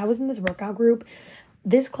it. Like when I was in this workout group,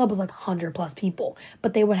 this club was like 100 plus people,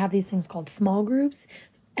 but they would have these things called small groups,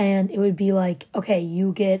 and it would be like, okay,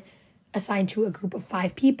 you get assigned to a group of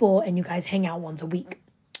 5 people and you guys hang out once a week.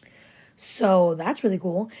 So that's really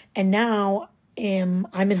cool. And now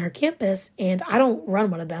I'm in her campus, and I don't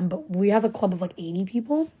run one of them, but we have a club of like 80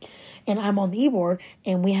 people, and I'm on the e-board,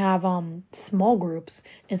 and we have small groups,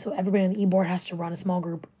 and so everybody on the e-board has to run a small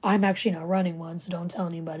group. I'm actually not running one, so don't tell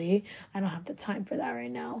anybody. I don't have the time for that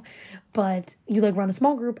right now. But you like run a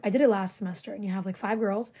small group. I did it last semester, and you have like 5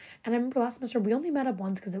 girls. And I remember last semester we only met up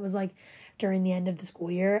once because it was like during the end of the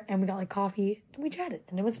school year, and we got like coffee and we chatted,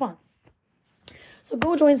 and it was fun. So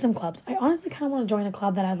go join some clubs. I honestly kind of want to join a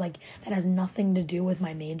club that has nothing to do with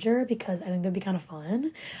my major, because I think that'd be kind of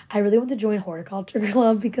fun. I really want to join horticulture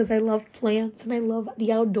club because I love plants and I love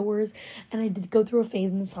the outdoors. And I did go through a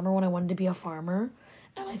phase in the summer when I wanted to be a farmer.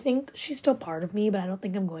 And I think she's still part of me, but I don't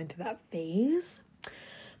think I'm going through that phase.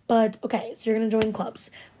 But okay, so you're going to join clubs.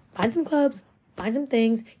 Find some clubs. Find some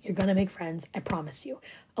things. You're going to make friends. I promise you.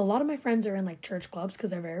 A lot of my friends are in like church clubs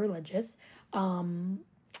because they're very religious.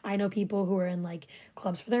 I know people who are in like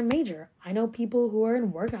clubs for their major. I know people who are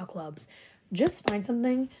in workout clubs. Just find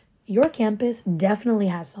something. Your campus definitely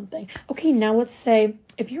has something. Okay, now let's say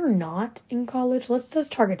if you're not in college, let's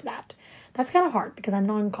just target that. That's kind of hard because I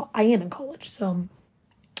am in college. So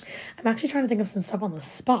I'm actually trying to think of some stuff on the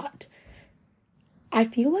spot. I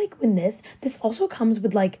feel like when this also comes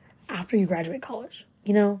with like after you graduate college,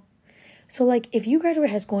 you know? So like if you graduate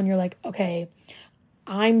high school and you're like, okay,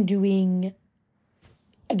 I'm doing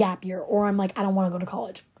a gap year, or I'm like, I don't want to go to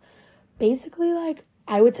college. Basically, like,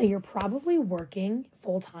 I would say you're probably working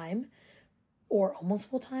full-time or almost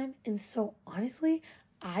full-time. And so honestly,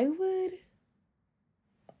 I would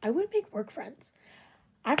make work friends.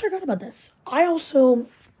 I forgot about this. I also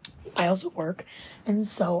work. And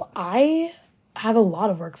so I have a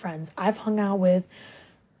lot of work friends. I've hung out with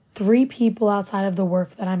 3 people outside of the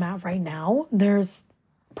work that I'm at right now. There's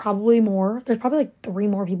probably more. There's probably like 3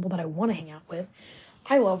 more people that I want to hang out with.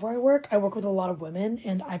 I love where I work. I work with a lot of women,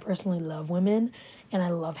 and I personally love women, and I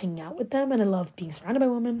love hanging out with them, and I love being surrounded by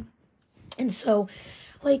women. And so,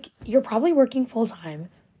 like, you're probably working full-time,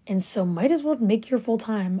 and so might as well make your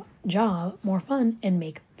full-time job more fun and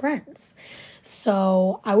make friends.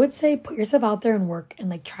 So I would say put yourself out there and work and,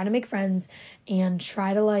 like, try to make friends, and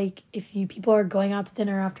try to, like, if people are going out to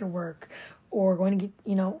dinner after work or going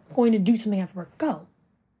to do something after work, go.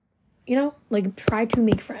 Like, try to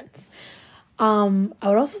make friends. I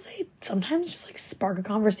would also say sometimes just like spark a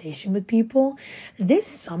conversation with people. This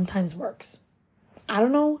sometimes works. I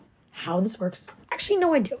don't know how this works. Actually,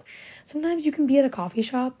 no, I do. Sometimes you can be at a coffee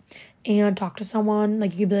shop and talk to someone.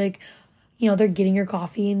 Like, you could be like, they're getting your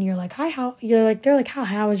coffee and you're like, hi, they're like,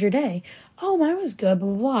 how was your day? Oh, mine was good, blah,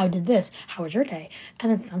 blah, blah. I did this. How was your day?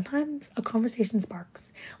 And then sometimes a conversation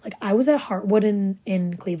sparks. Like, I was at Heartwood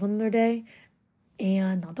in Cleveland the other day,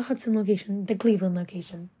 and not the Hudson location, the Cleveland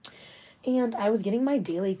location. And I was getting my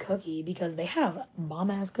daily cookie because they have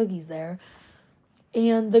bomb-ass cookies there.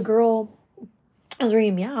 And the girl was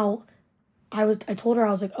reading me out. I told her,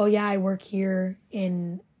 I was like, oh yeah, I work here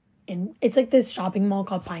in it's like this shopping mall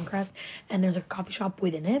called Pinecrest, and there's a coffee shop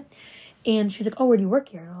within it. And she's like, oh, where do you work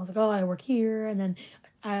here? And I was like, oh, I work here. And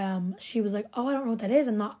then she was like, oh, I don't know what that is.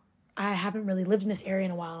 I haven't really lived in this area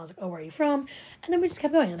in a while. And I was like, oh, where are you from? And then we just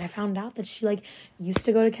kept going. And I found out that she, like, used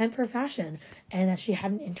to go to Kent for fashion. And that she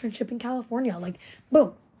had an internship in California. Like,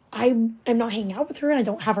 boom. I'm not hanging out with her and I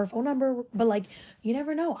don't have her phone number. But, like, you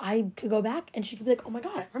never know. I could go back and she could be like, oh, my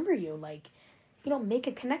God, I remember you. Like, make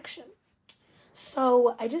a connection.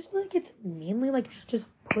 So I just feel like it's mainly, like, just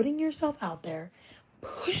putting yourself out there.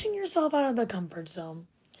 Pushing yourself out of the comfort zone.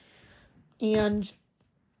 And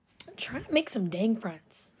trying to make some dang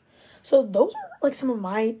friends. So those are, like, some of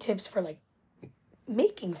my tips for, like,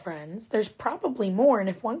 making friends. There's probably more, and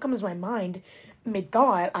if one comes to my mind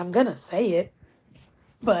mid-thought, I'm gonna say it.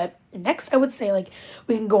 But next, I would say, like,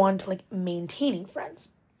 we can go on to, like, maintaining friends.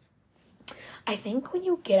 I think when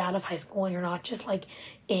you get out of high school and you're not just, like,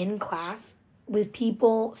 in class with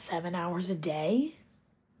people 7 hours a day,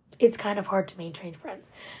 it's kind of hard to maintain friends.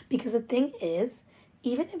 Because the thing is,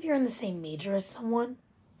 even if you're in the same major as someone,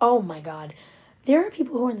 oh my God, there are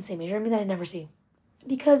people who are in the same major as me that I never see.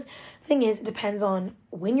 Because the thing is, it depends on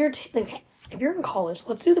when you're, okay, if you're in college,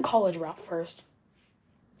 let's do the college route first.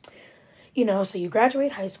 So you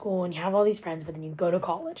graduate high school and you have all these friends, but then you go to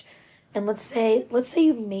college. And let's say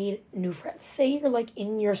you've made new friends. Say you're, like,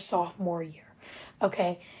 in your sophomore year,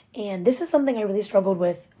 okay? And this is something I really struggled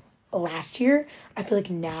with last year. I feel like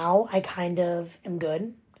now I kind of am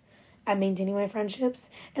good at maintaining my friendships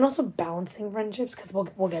and also balancing friendships, because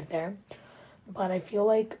we'll get there. But I feel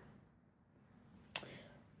like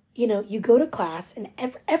you go to class and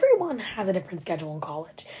everyone has a different schedule in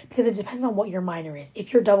college because it depends on what your minor is.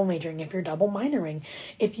 If you're double majoring, if you're double minoring,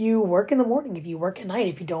 if you work in the morning, if you work at night,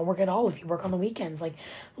 if you don't work at all, if you work on the weekends, like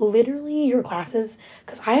literally your classes,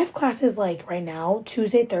 because I have classes like right now,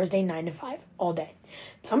 Tuesday, Thursday, 9 to 5 all day.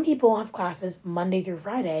 Some people have classes Monday through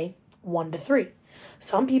Friday, 1 to 3.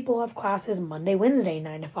 Some people have classes Monday, Wednesday,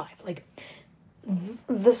 9 to 5. Like,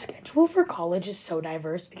 the schedule for college is so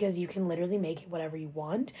diverse because you can literally make it whatever you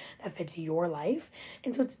want that fits your life.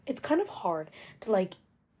 And so it's kind of hard to like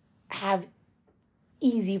have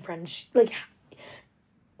easy friends. Like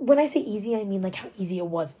when I say easy, I mean like how easy it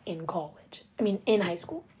was in college. I mean in high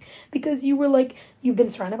school. Because you were like, you've been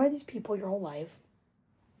surrounded by these people your whole life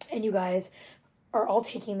and you guys are all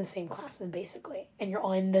taking the same classes basically and you're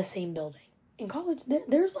all in the same building. In college,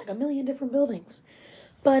 there's like a million different buildings.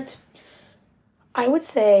 But I would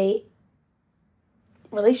say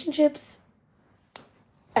relationships,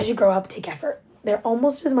 as you grow up, take effort. They're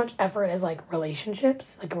almost as much effort as, like,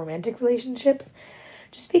 relationships, like romantic relationships,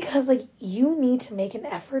 just because, like, you need to make an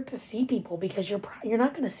effort to see people because you're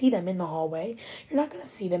not going to see them in the hallway. You're not going to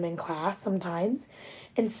see them in class sometimes.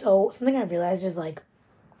 And so something I realized is, like,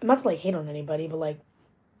 I'm not to, like, hate on anybody, but, like,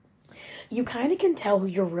 you kind of can tell who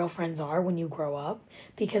your real friends are when you grow up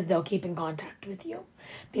because they'll keep in contact with you.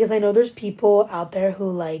 Because I know there's people out there who,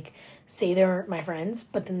 like, say they're my friends,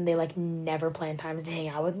 but then they, like, never plan times to hang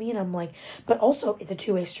out with me. And I'm like, but also it's a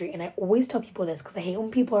two-way street. And I always tell people this because I hate when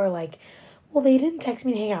people are like, well, they didn't text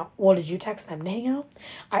me to hang out. Well, did you text them to hang out?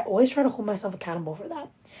 I always try to hold myself accountable for that.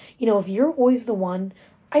 If you're always the one,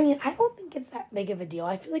 I mean, I don't think it's that big of a deal.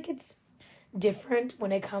 I feel like it's different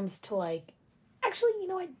when it comes to, like, actually,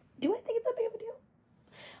 do I think it's that big of a deal?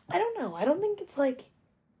 I don't know. I don't think it's like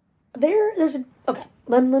okay,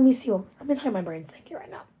 let me see. Let me tell you my brain's thinking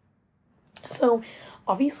right now. So,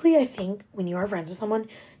 obviously, I think when you are friends with someone,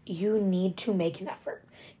 you need to make an effort.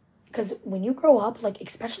 Because when you grow up, like,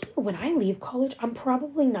 especially when I leave college, I'm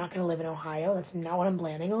probably not going to live in Ohio. That's not what I'm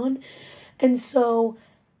planning on. And so,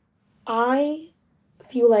 I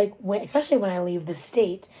feel like, especially when I leave the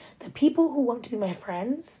state, the people who want to be my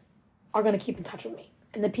friends are going to keep in touch with me.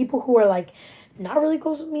 And the people who are, like, not really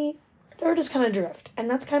close with me, they're just kind of drift. And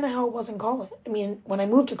that's kind of how it was in college. I mean, when I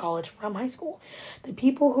moved to college from high school, the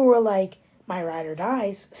people who were, like, my ride or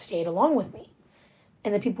dies stayed along with me.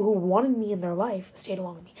 And the people who wanted me in their life stayed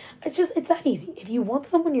along with me. It's that easy. If you want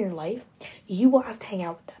someone in your life, you will ask to hang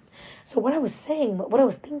out with them. So what I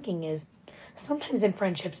was thinking is, sometimes in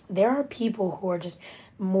friendships, there are people who are just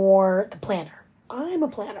more the planner. I'm a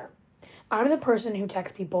planner. I'm the person who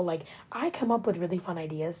texts people, like, I come up with really fun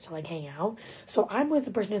ideas to, like, hang out. So I'm always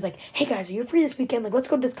the person who's like, hey, guys, are you free this weekend? Like, let's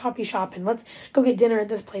go to this coffee shop and let's go get dinner at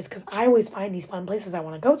this place because I always find these fun places I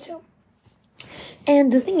want to go to.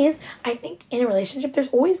 And the thing is, I think in a relationship, there's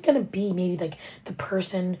always going to be maybe, like, the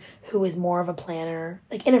person who is more of a planner,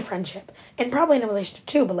 like, in a friendship. And probably in a relationship,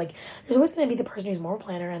 too. But, like, there's always going to be the person who's more a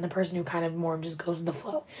planner and the person who kind of more just goes with the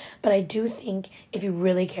flow. But I do think if you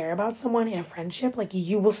really care about someone in a friendship, like,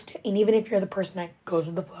 you will and even if you're the person that goes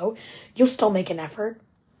with the flow, you'll still make an effort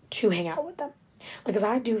to hang out with them. Like, because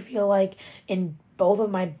I do feel like in both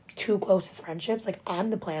of my two closest friendships, like,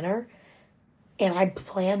 I'm the planner. And I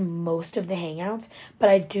plan most of the hangouts, but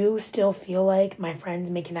I do still feel like my friends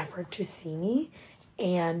make an effort to see me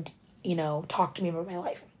and, talk to me about my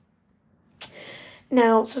life.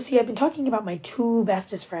 Now, so see, I've been talking about my two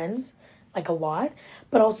bestest friends, like, a lot,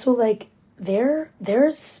 but also, like,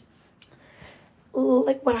 there's,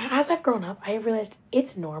 like, as I've grown up, I have realized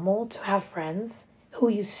it's normal to have friends who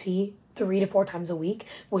you see 3 to 4 times a week,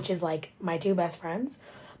 which is, like, my two best friends,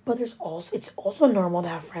 but it's also normal to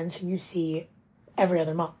have friends who you see every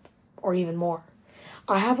other month or even more.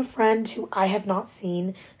 I have a friend who I have not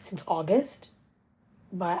seen since August,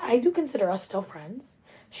 but I do consider us still friends.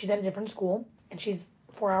 She's at a different school and she's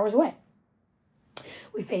 4 hours away.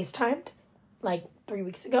 We FaceTimed like 3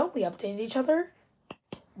 weeks ago. We updated each other.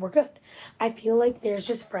 We're good. I feel like there's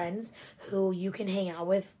just friends who you can hang out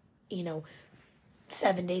with,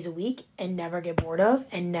 7 days a week and never get bored of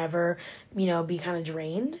and never, be kind of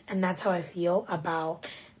drained. And that's how I feel about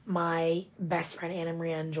my best friend Anna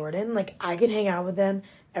Maria and Jordan. Like, I can hang out with them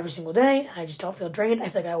every single day and I just don't feel drained. I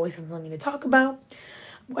feel like I always have something to talk about.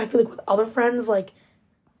 I feel like with other friends, like,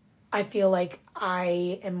 I feel like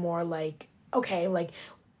I am more like, okay, like,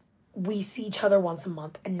 we see each other once a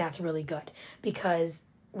month and that's really good because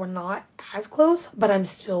we're not as close, but I'm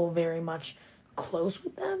still very much close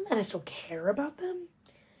with them and I still care about them.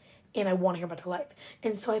 And I want to hear about their life.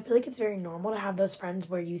 And so I feel like it's very normal to have those friends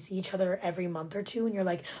where you see each other every month or two and you're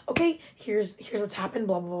like, okay, here's what's happened,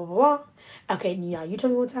 blah, blah, blah, blah, blah. Okay, yeah, you tell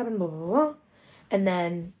me what's happened, blah, blah, blah. And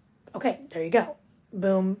then Okay, there you go.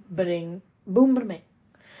 Boom, ba-ding, boom, ba-ding.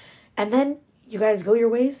 And then you guys go your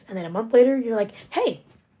ways, and then a month later, you're like, hey,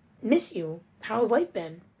 miss you. How's life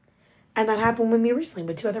been? And that happened with me recently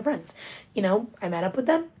with 2 other friends. You know, I met up with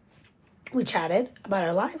them. We chatted about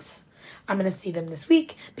our lives. I'm going to see them this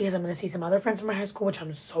week because I'm going to see some other friends from my high school, which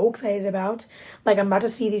I'm so excited about. Like, I'm about to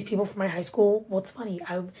see these people from my high school. Well, it's funny.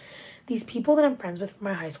 These people that I'm friends with from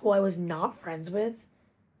my high school, I was not friends with.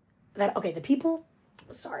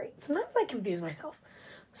 Sometimes I confuse myself.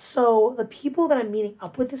 So, the people that I'm meeting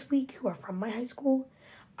up with this week who are from my high school,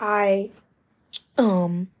 I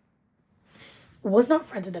was not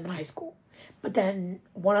friends with them in high school. But then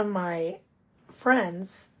one of my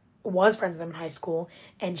friends was friends with them in high school,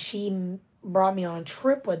 and she brought me on a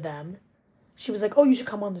trip with them. She was like, oh, you should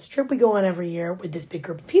come on this trip we go on every year with this big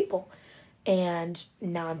group of people. And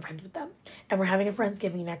now I'm friends with them. And we're having a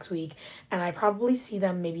Friendsgiving next week, and I probably see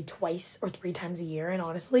them maybe 2 or 3 times a year, and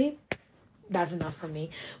honestly, that's enough for me.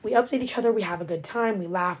 We update each other, we have a good time, we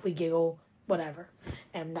laugh, we giggle, whatever.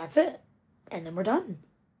 And that's it. And then we're done.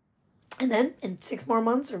 And then in 6 more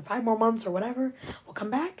months or 5 more months or whatever, we'll come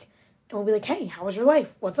back and we'll be like, hey, how was your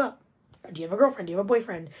life? What's up? Do you have a girlfriend? Do you have a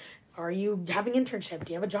boyfriend? Are you having an internship?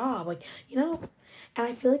 Do you have a job? Like, you know? And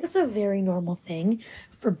I feel like it's a very normal thing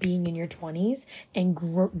for being in your 20s and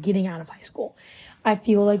getting out of high school. I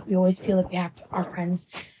feel like we always feel like we have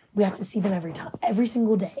to see them every time, every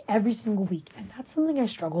single day, every single week. And that's something I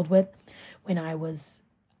struggled with when I was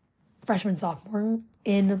freshman, sophomore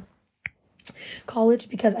in college,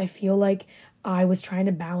 because I feel like I was trying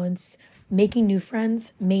to balance making new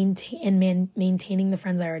friends, maintaining the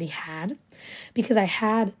friends I already had, because I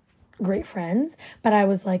had great friends, but I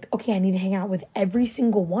was like, okay, I need to hang out with every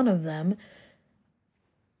single one of them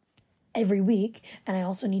every week, and I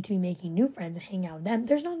also need to be making new friends and hang out with them.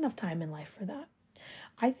 There's not enough time in life for that.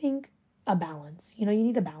 I think a balance, you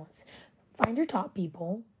need a balance. Find your top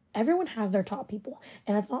people. Everyone has their top people,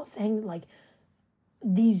 and it's not saying like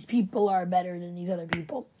these people are better than these other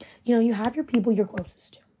people. You have your people you're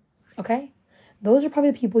closest to, okay? Those are probably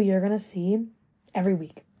the people you're going to see every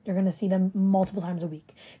week. You're going to see them multiple times a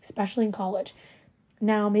week, especially in college.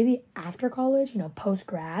 Now, maybe after college,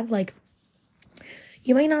 post-grad, like,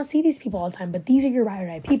 you might not see these people all the time, but these are your ride or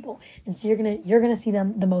die people. And so you're going to see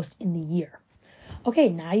them the most in the year. Okay,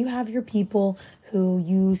 now you have your people who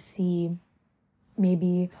you see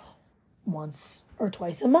maybe once or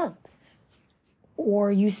twice a month.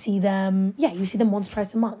 Or you see them once,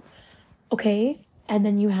 twice a month. Okay? And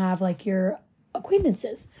then you have, like, your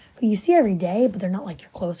acquaintances who you see every day, but they're not, like,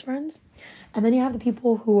 your close friends. And then you have the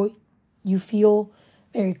people who you feel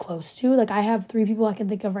very close to. Like, I have 3 people I can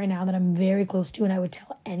think of right now that I'm very close to and I would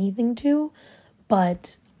tell anything to,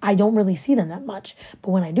 but I don't really see them that much.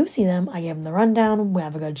 But when I do see them, I give them the rundown, we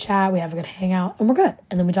have a good chat, we have a good hangout, and we're good.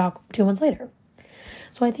 And then we talk 2 months later.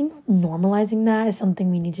 So I think normalizing that is something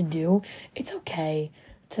we need to do. It's okay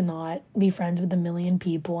to not be friends with a million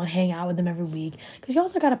people and hang out with them every week, because you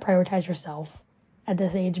also got to prioritize yourself at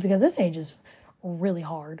this age, because this age is really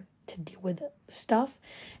hard to deal with stuff.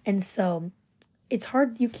 And so it's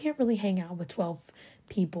hard. You can't really hang out with 12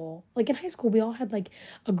 people. Like in high school, we all had like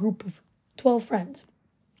a group of 12 friends.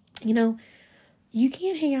 You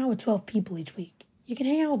can't hang out with 12 people each week. You can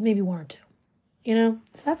hang out with maybe 1 or 2,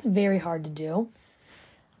 so that's very hard to do.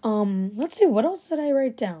 Let's see, what else did I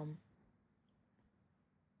write down?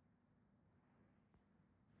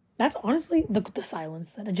 That's honestly the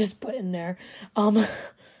silence that I just put in there.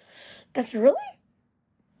 That's really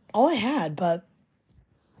all I had, but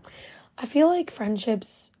I feel like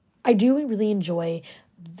friendships, I do really enjoy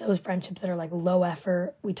those friendships that are like low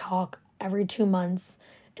effort. We talk every 2 months,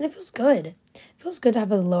 and it feels good. It feels good to have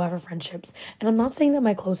those low effort friendships. And I'm not saying that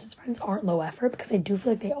my closest friends aren't low effort, because I do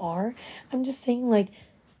feel like they are. I'm just saying, like,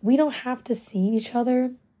 we don't have to see each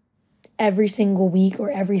other every single week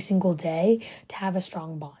or every single day to have a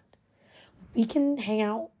strong bond. We can hang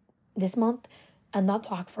out this month and not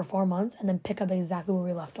talk for 4 months and then pick up exactly where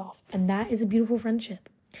we left off. And that is a beautiful friendship.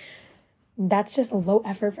 That's just a low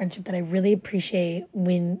effort friendship that I really appreciate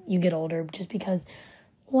when you get older, just because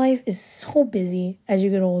life is so busy as you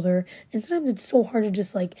get older. And sometimes it's so hard to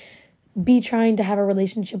just like be trying to have a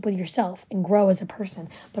relationship with yourself and grow as a person,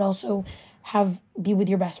 but also be with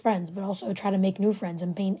your best friends, but also try to make new friends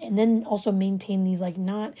and then also maintain these like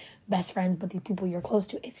not best friends, but these people you're close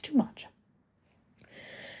to. It's too much.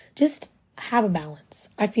 Just have a balance.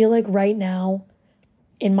 I feel like right now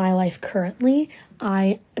in my life currently,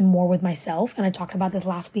 I am more with myself, and I talked about this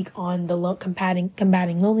last week on the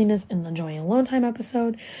combating loneliness and enjoying alone time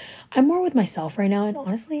episode. I'm more with myself right now, and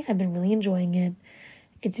honestly, I've been really enjoying it.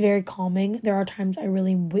 It's very calming. There are times I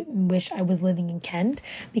really wish I was living in Kent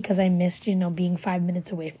because I missed, being 5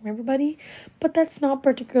 minutes away from everybody. But that's not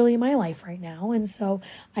particularly my life right now. And so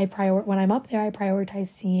when I'm up there, I prioritize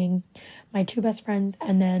seeing my 2 best friends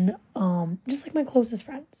and then just like my closest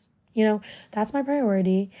friends. That's my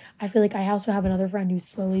priority. I feel like I also have another friend who's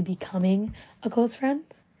slowly becoming a close friend.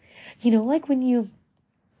 Like when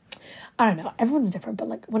I don't know, everyone's different, but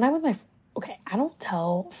like when I'm with I don't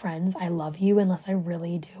tell friends I love you unless I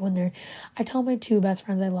really do. And I tell my 2 best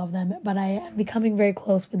friends I love them, but I am becoming very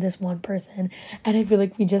close with this one person. And I feel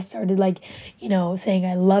like we just started saying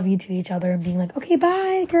I love you to each other and being like, okay,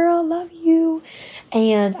 bye girl, love you.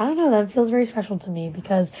 And I don't know, that feels very special to me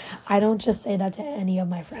because I don't just say that to any of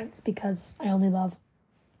my friends because I only love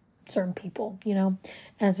certain people, and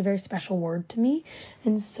it's a very special word to me.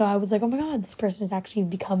 And so I was like, oh my God, this person is actually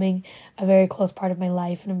becoming a very close part of my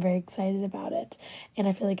life, and I'm very excited about it. And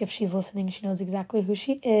I feel like if she's listening, she knows exactly who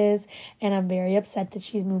she is, and I'm very upset that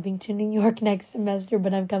she's moving to New York next semester,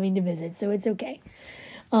 but I'm coming to visit, so it's okay.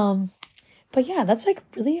 But yeah, that's like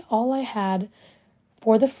really all I had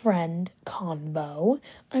for the friend convo.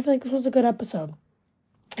 I feel like this was a good episode.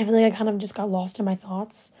 I feel like I kind of just got lost in my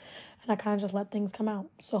thoughts and I kind of just let things come out.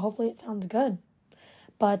 So hopefully it sounds good.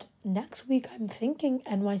 But next week I'm thinking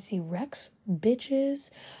NYC Rex, bitches.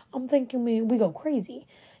 I'm thinking we go crazy.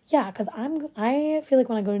 Yeah, because I feel like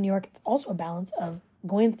when I go to New York, it's also a balance of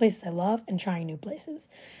going to places I love and trying new places.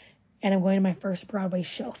 And I'm going to my first Broadway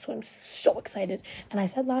show, so I'm so excited. And I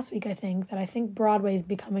said last week, I think Broadway is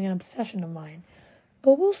becoming an obsession of mine.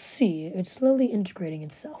 But we'll see. It's slowly integrating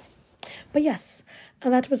itself. But yes,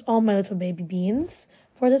 and that was all my little baby beans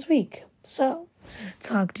for this week. So,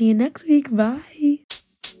 talk to you next week. Bye.